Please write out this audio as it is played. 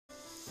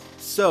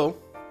So,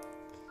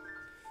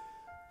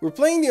 we're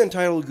playing the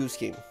Untitled Goose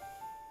Game.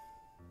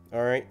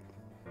 Alright?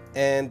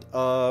 And,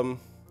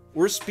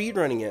 we're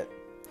speedrunning it.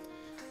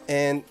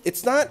 And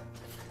it's not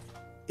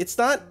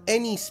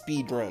any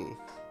speedrun.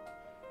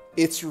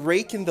 It's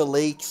Rake in the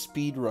Lake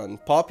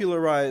speedrun,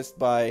 popularized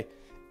by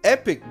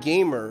epic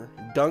gamer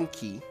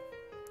Donkey,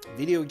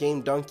 video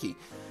game Donkey.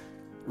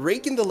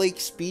 Rake in the Lake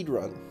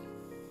speedrun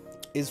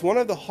is one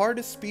of the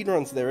hardest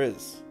speedruns there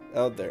is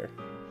out there.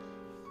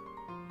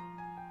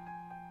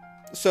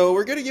 So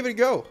we're gonna give it a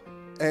go.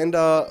 And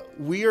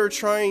we are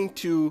trying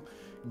to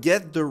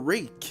get the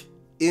rake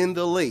in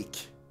the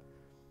lake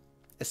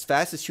as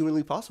fast as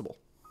humanly possible.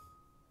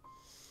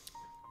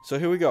 So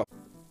here we go.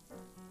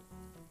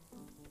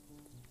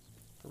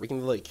 Rake in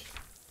the lake.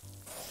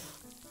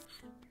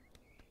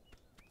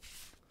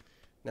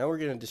 Now we're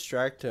gonna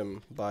distract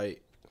him by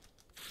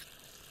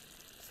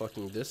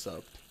fucking this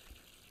up.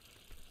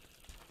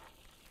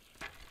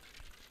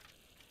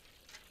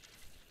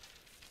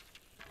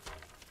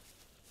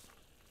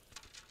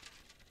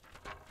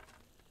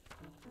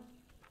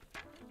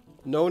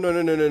 No, no,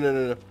 no, no, no, no,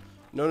 no, no.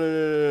 No, no, no,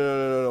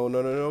 no, no, no,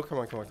 no, no, no, come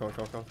on, come on, come on,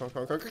 come on, come on, come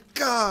on, come on,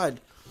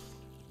 God!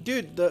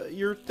 Dude,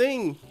 your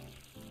thing.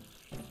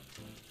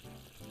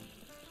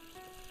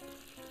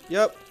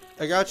 Yep,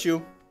 I got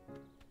you.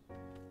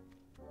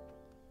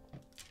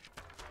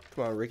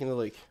 Come on, Rake in the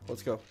lake.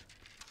 Let's go.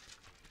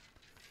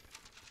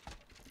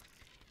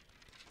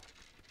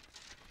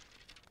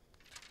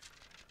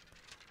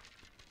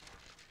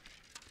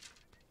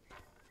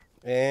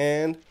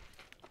 And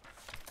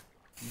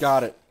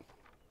got it.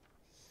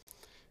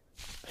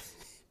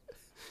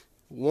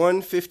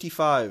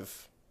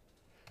 155.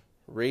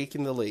 Rake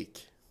in the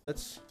lake.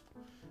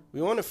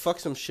 We want to fuck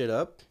some shit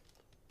up.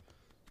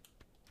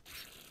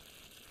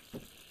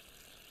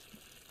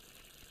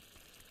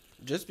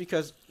 Just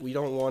because we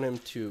don't want him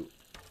to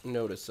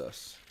notice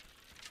us.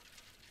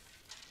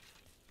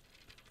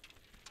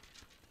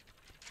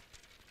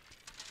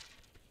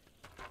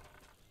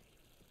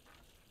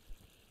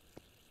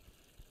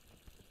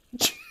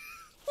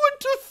 What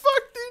the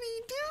fuck did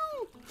he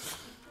do?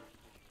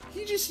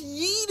 He just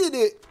yeeted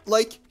it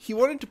like he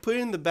wanted to put it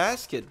in the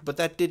basket, but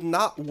that did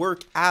not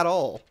work at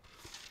all.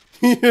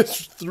 He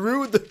just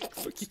threw the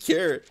fucking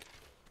carrot.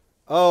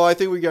 Oh, I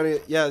think we got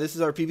it. Yeah, this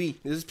is our PB.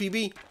 This is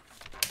PB.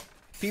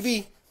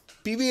 PB.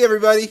 PB,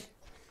 everybody.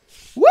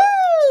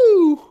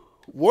 Woo!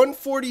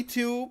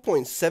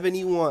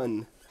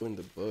 142.71. In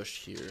the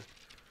bush here.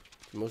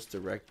 The most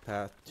direct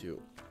path to.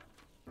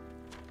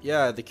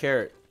 Yeah, the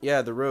carrot.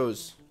 Yeah, the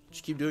rose.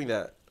 Just keep doing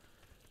that.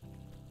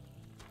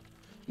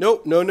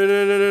 Nope. No, no,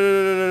 no, no, no,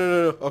 no, no, no,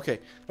 no, no. Okay.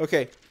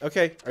 Okay.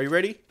 Okay. Are you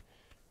ready?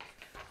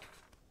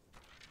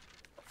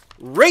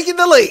 Rake in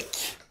the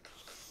lake.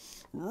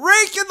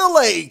 Rake in the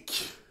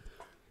lake.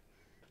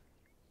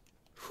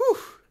 Whew.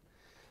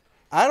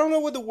 I don't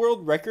know what the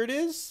world record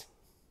is,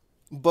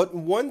 but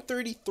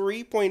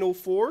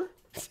 133.04,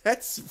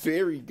 that's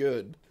very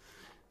good.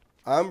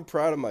 I'm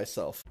proud of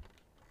myself.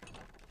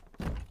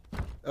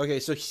 Okay,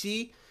 so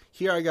see,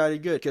 here I got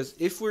it good, because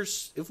if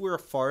we're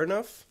far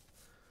enough,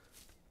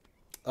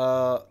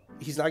 the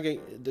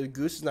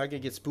goose is not gonna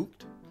get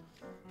spooked,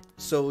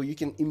 so you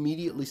can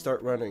immediately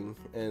start running,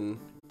 and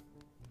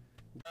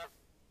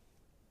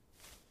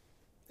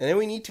then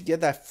we need to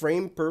get that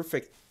frame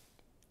perfect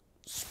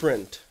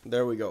sprint.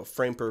 There we go.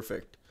 Frame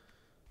perfect.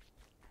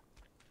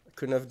 I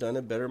couldn't have done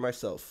it better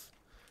myself,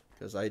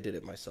 because I did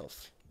it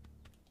myself.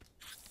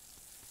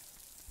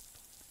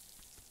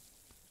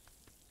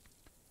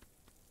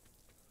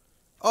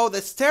 Oh,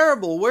 that's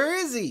terrible. Where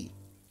is he?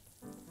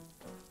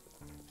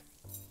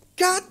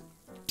 God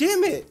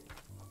damn it.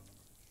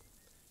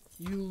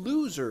 You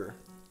loser.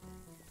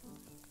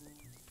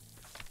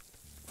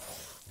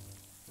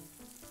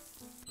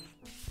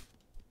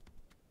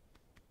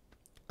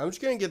 I'm just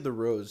gonna get the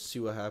rose, see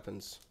what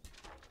happens.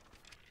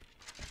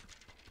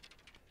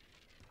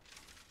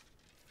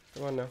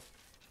 Come on now.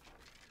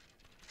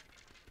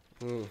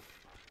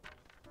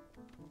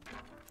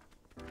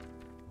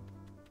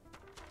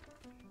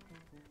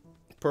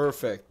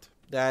 Perfect.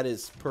 That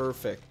is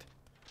perfect.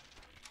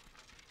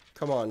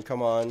 Come on,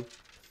 come on.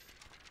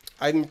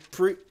 I'm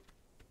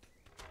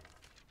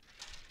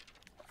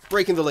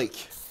breaking the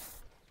lake.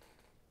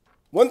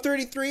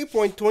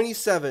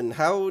 133.27.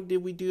 How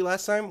did we do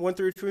last time?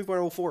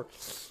 133.04.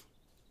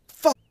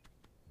 Fuck.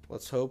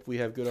 Let's hope we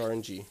have good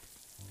RNG.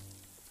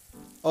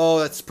 Oh,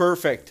 that's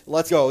perfect.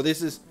 Let's go.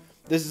 This is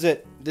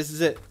it. This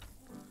is it.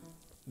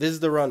 This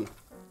is the run.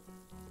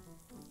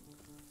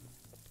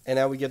 And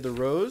now we get the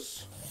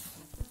rose.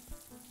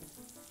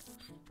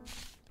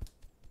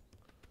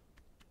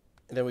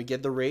 And then we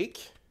get the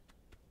rake.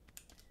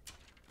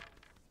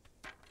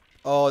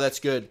 Oh, that's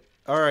good.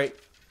 All right.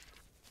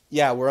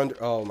 Yeah, we're under.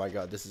 Oh my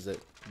god, this is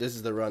it. This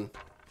is the run.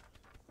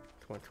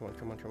 Come on, come on,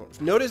 come on, come on.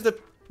 Notice the.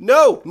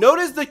 No!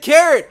 Notice the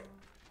carrot!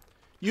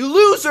 You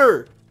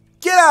loser!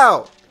 Get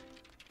out!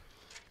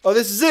 Oh,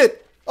 this is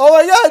it! Oh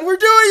my god, we're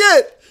doing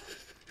it!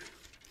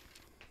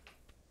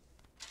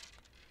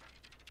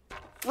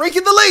 Rake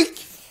in the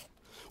lake!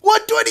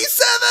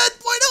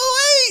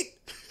 127.08!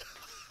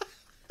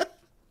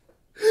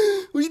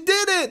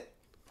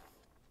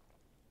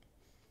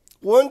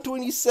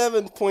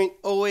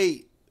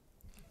 127.08.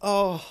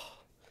 Oh.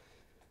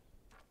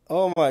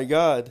 Oh my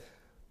god.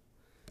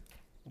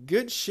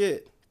 Good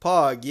shit.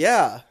 Pog,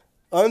 yeah.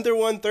 Under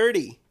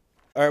 130.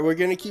 Alright, we're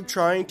gonna keep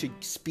trying to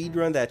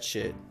speedrun that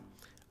shit.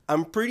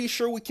 I'm pretty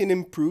sure we can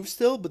improve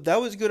still, but that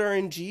was good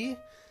RNG.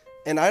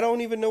 And I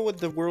don't even know what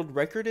the world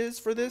record is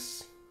for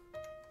this.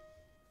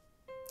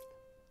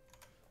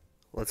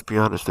 Let's be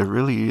honest, there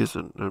really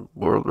isn't a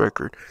world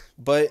record.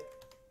 But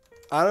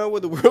I don't know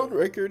what the world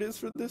record is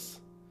for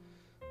this.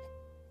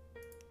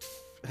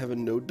 I have a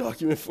node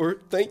document for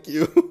it. Thank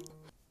you.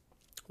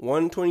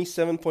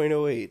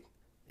 127.08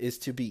 is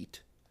to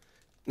beat.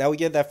 Now we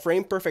get that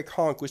frame perfect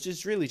honk, which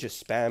is really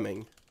just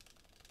spamming.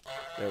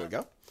 There we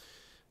go.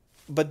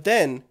 But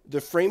then the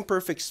frame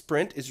perfect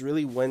sprint is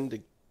really when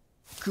the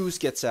goose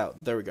gets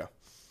out. There we go.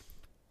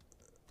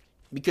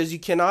 Because you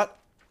cannot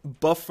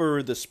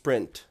buffer the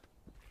sprint.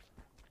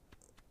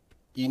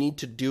 You need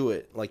to do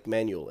it like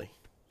manually.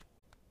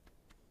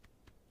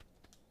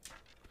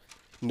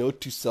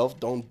 Note to self,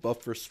 don't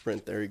buffer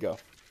sprint. There you go.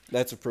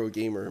 That's a pro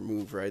gamer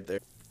move right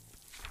there.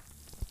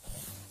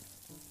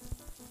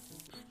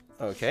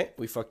 Okay,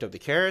 we fucked up the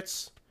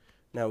carrots.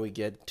 Now we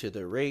get to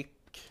the rake.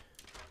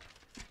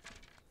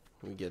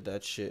 We get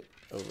that shit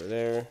over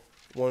there.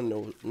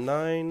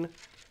 109.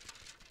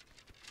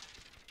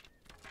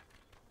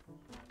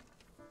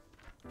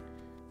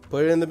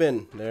 Put it in the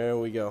bin. There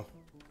we go.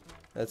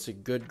 That's a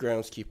good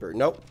groundskeeper.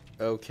 Nope.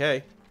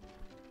 Okay.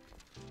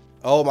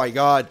 Oh my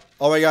god.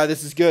 Oh my god,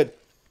 this is good.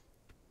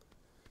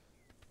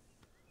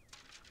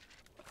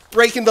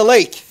 Breaking the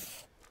lake.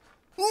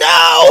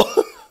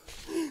 No!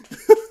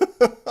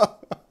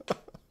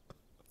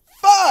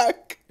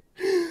 Fuck!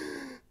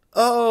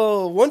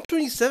 Oh,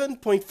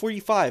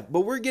 127.45.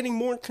 But we're getting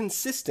more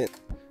consistent.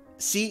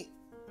 See,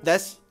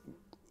 that's...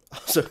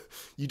 So,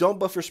 you don't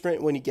buffer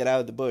sprint when you get out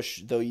of the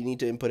bush, though you need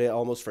to input it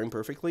almost frame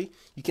perfectly.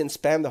 You can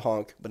spam the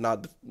honk, but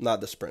not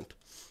the sprint.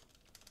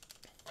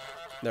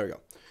 There we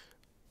go.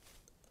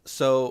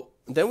 So,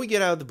 then we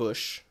get out of the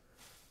bush.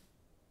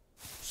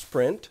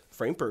 Sprint,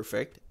 frame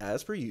perfect,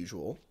 as per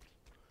usual.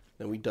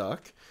 Then we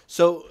duck.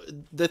 So,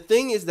 the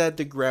thing is that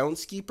the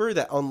groundskeeper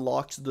that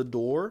unlocks the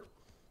door,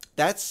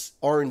 that's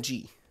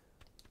RNG.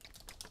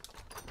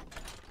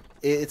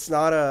 It's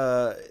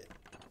not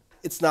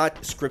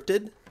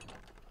scripted.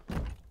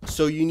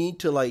 So you need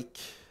to like,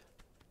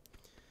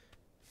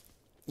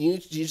 you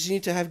just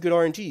need to have good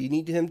RNG. You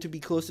need him to be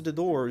close to the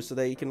door so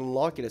that you can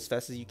unlock it as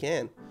fast as you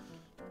can.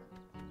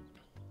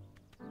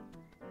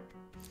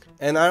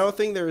 And I don't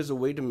think there is a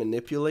way to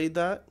manipulate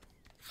that.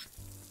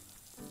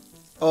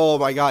 Oh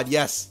my god,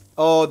 yes.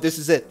 Oh, this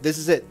is it. This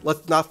is it.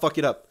 Let's not fuck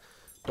it up.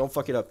 Don't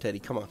fuck it up, Teddy.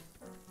 Come on.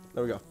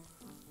 There we go.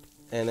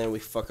 And then we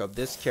fuck up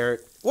this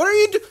carrot. What are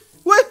you doing?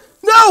 What?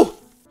 No!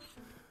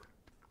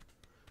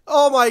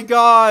 Oh my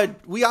god.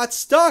 We got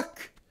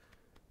stuck.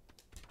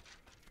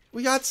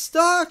 We got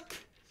stuck.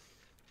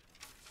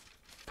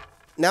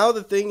 Now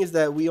the thing is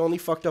that we only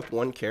fucked up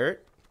one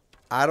carrot.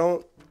 I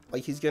don't...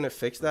 Like, he's gonna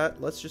fix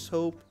that. Let's just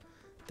hope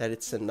that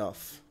it's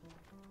enough.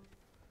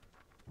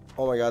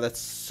 Oh my god, that's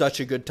such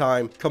a good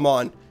time. Come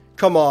on.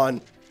 Come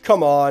on.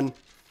 Come on.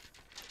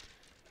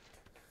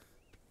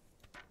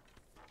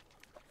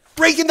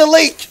 Breaking the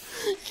lake!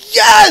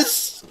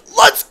 Yes!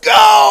 Let's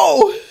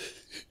go!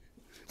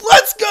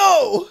 Let's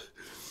go!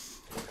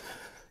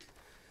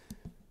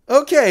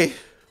 Okay.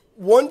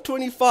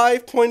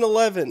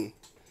 125.11.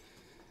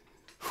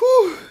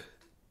 Whew.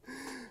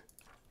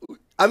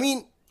 I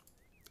mean,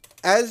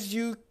 as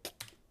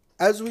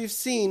we've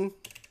seen,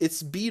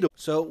 it's beatable.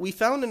 So we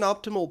found an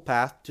optimal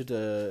path to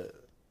the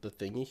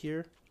thingy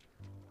here.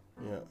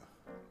 Yeah.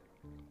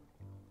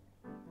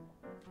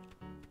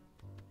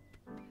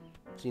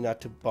 See,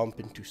 not to bump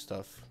into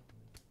stuff.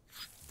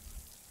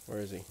 Where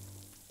is he?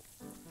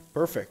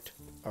 Perfect.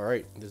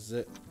 Alright, this is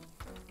it.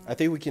 I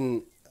think we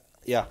can...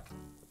 Yeah.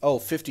 Oh,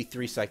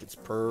 53 seconds.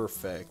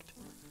 Perfect.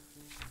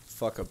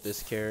 Fuck up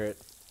this carrot.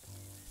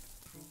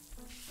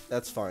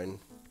 That's fine.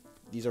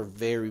 These are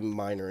very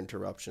minor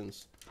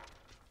interruptions.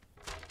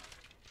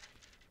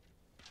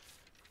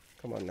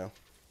 Come on now.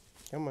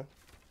 Come on.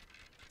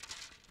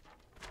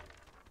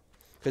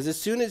 Because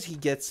as soon as he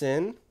gets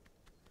in,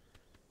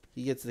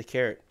 he gets the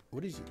carrot.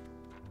 What is he?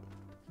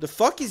 The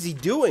fuck is he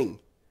doing?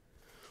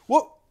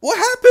 What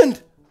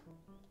happened?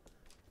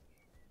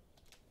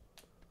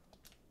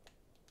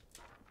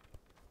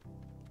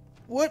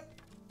 What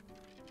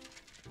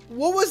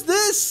was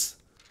this?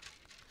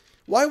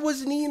 Why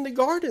wasn't he in the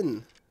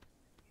garden?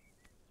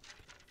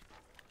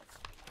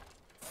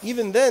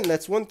 Even then,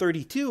 that's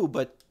 132,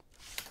 but...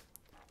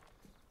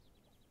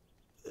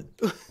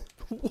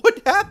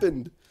 What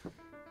happened?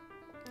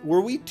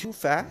 Were we too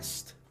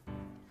fast?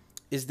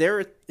 Is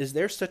there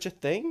such a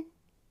thing?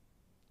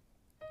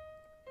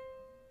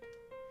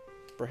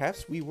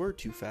 Perhaps we were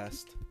too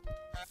fast.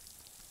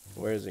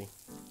 Where is he?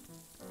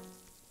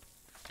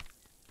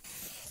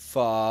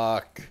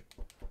 Fuck.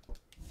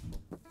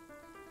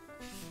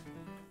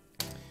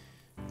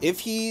 If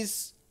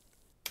he's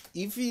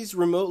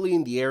remotely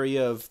in the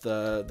area of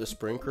the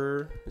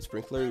sprinkler,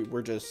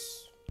 we're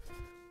just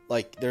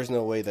like, there's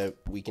no way that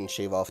we can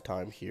shave off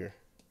time here.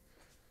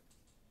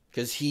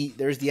 Because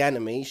there's the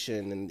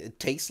animation, and it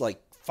takes, like,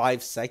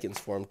 5 seconds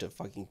for him to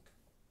fucking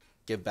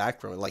get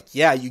back from it. Like,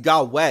 yeah, you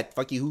got wet.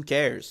 Fuck you, who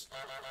cares?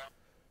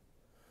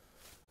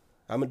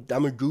 I'm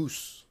a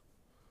goose.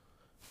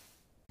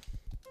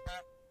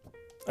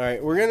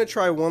 Alright, we're gonna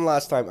try one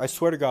last time. I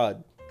swear to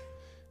God.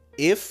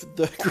 If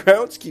the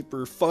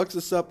groundskeeper fucks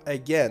us up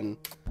again,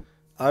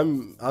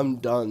 I'm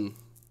done.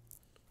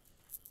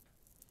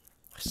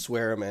 I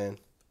swear, man.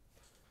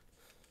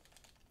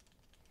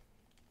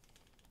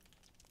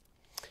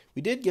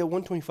 We did get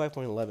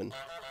 125.11,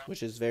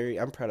 which is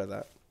I'm proud of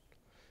that.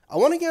 I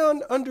want to get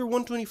on under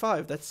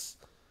 125. That's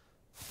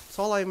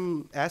all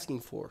I'm asking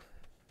for.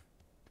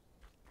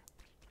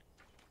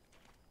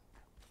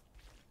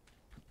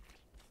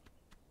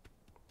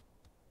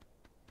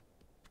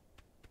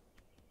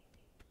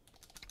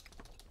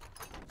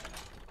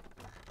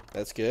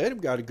 That's good. We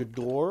got a good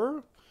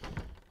door.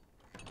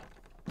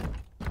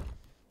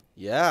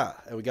 Yeah,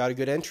 and we got a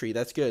good entry.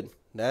 That's good.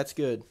 That's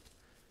good.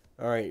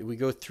 Alright, we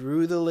go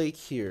through the lake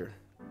here.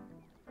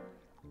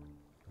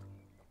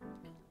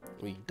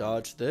 We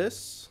dodge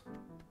this.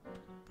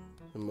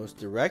 The most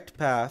direct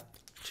path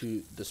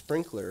to the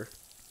sprinkler.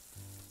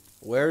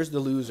 Where's the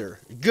loser?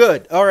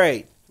 Good!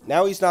 Alright.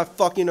 Now he's not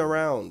fucking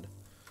around.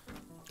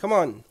 Come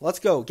on. Let's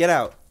go. Get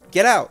out.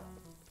 Get out!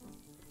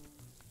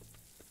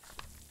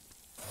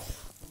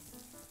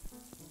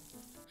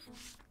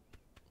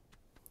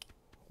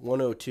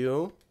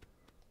 $102.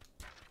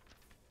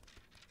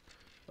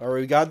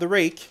 Alright, we got the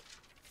rake.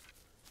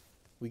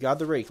 We got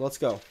the rake. Let's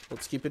go.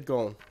 Let's keep it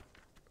going.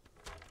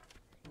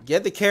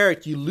 Get the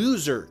carrot, you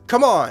loser.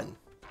 Come on.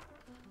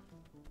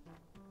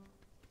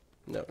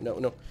 No, no,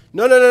 no.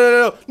 No, no, no, no,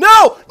 no.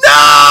 No!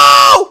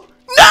 No!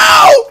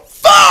 No!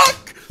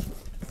 Fuck!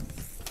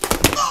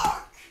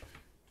 Fuck!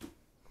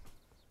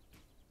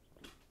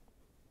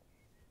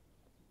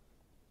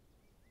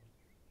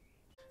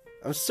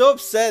 I'm so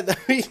upset that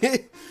we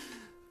did.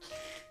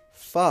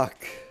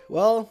 Fuck.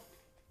 Well,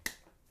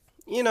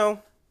 you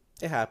know,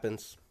 it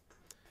happens.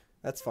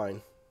 That's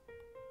fine.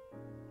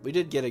 We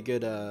did get a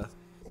good run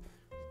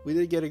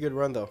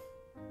though.